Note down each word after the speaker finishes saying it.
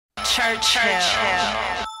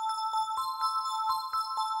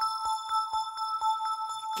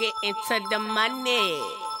Get into the money.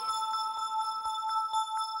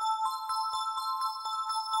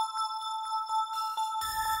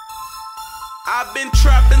 I've been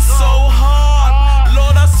trapping so hard,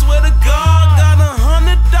 Lord, I swear to God, got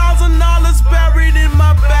 $100,000 buried in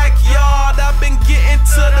my backyard. I've been getting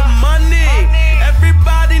to the money.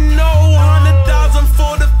 Everybody know 100,000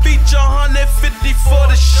 for the feature, 150 for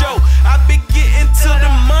the show. I've been getting to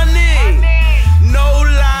the money. No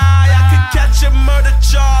lie, I could catch a murder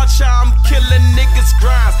charge. How I'm killing niggas'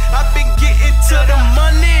 grinds. I've been getting to the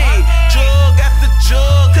money. Jug after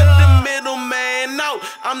jug, cut the middleman out.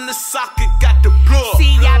 I'm the socket, got the plug.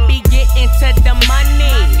 See, I be getting to the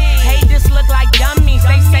money. Haters look like dummies.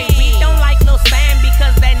 They say we don't like no Sam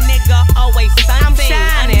because that nigga always stunting.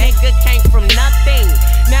 A nigga came from nothing.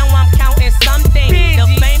 Now I'm counting something. The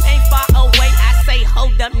fame ain't far away. I say,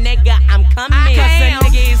 hold up, nigga, I'm coming. Cause the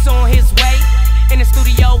nigga is on his way. In the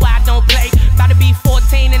studio, I don't play. About to be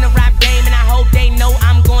 14 in the rap game, and I hope they know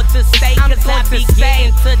I'm going to stay. Cause I be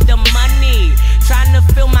getting to the money. Trying to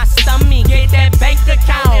fill my stomach. Get that bank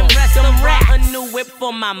account and rest them racks. A new whip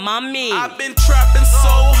for my mommy. I've been trapping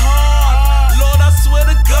so hard, Lord, I swear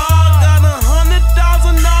to God, got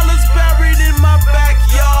 $100,000 buried in my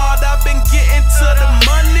backyard. I've been getting to the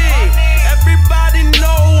money. Everybody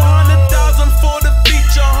know 100,000 for the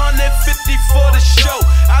feature, 150 for the show.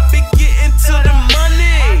 I've been getting to the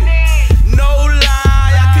money. No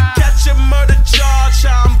lie, I could catch a murder charge.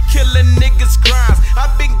 How I'm killing niggas' grinds.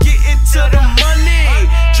 I've been getting to the money.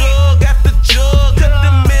 Jug after jug, cut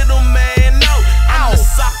the middleman out. I'm the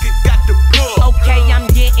socket, got the plug. Okay, I'm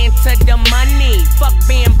getting to the money. Fuck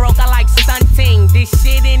being broke, I like stunting. This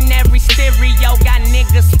shit in every stereo, got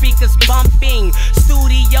niggas speakers bumping.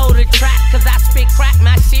 Studio to track, cause I spit crack,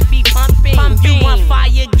 my shit be pumping. You want fire,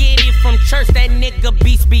 get it from church, that nigga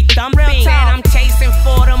beats be thumping.